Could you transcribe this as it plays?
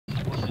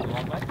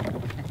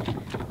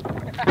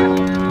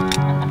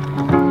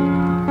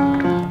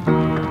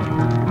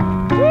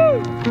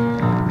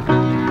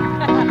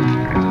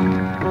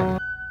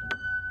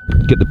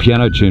Get the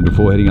piano tuned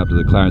before heading up to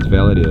the Clarence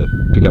Valley to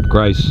pick up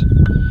Grace.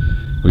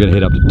 We're going to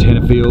head up to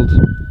Tenterfield.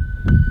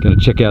 Going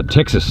to check out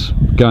Texas.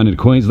 Going into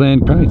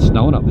Queensland. Great, it's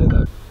snowing up there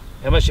though.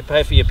 How much you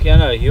pay for your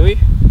piano, Hughie?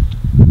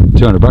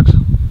 200 bucks.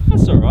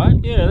 That's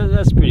alright, yeah,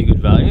 that's pretty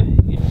good value.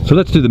 Yeah. So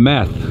let's do the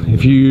math.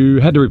 If you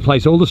had to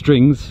replace all the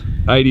strings,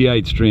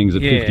 88 strings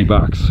at 50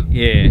 bucks.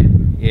 Yeah,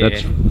 yeah.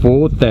 That's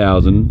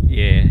 4,000.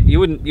 Yeah, you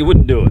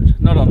wouldn't do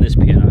it. Not on this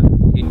piano.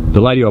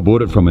 The lady I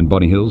bought it from in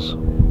Bonny Hills,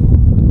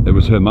 it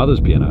was her mother's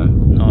piano.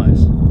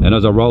 Nice. And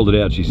as I rolled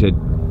it out, she said,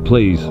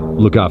 please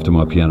look after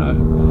my piano.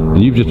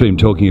 And you've just been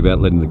talking about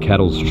letting the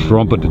cattle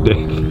stromp it to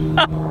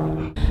death.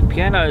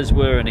 Pianos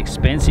were an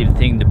expensive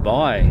thing to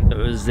buy. It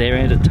was their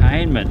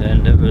entertainment,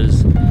 and it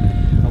was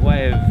a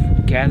way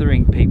of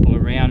gathering people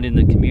around in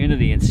the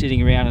community and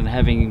sitting around and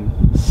having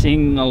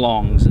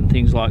sing-alongs and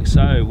things like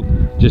so.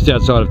 Just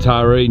outside of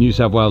Taree, New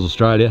South Wales,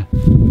 Australia.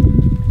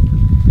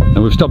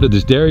 And we've stopped at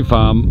this dairy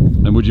farm,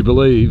 and would you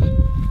believe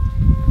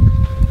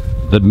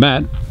that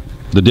Matt,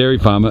 the dairy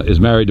farmer, is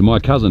married to my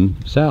cousin,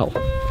 Sal.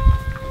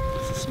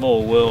 It's a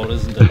small world,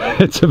 isn't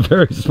it? It's a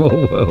very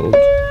small world.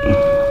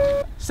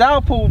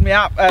 Sal pulled me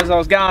up as I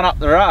was going up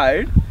the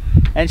road,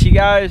 and she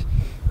goes,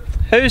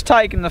 who's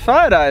taking the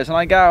photos? And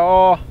I go,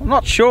 oh, I'm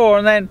not sure.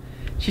 And then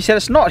she said,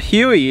 it's not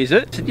Hughie, is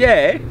it? I said,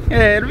 yeah,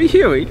 it'll be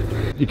Hughie.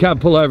 You can't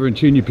pull over and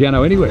tune your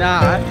piano anywhere.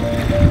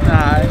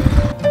 No.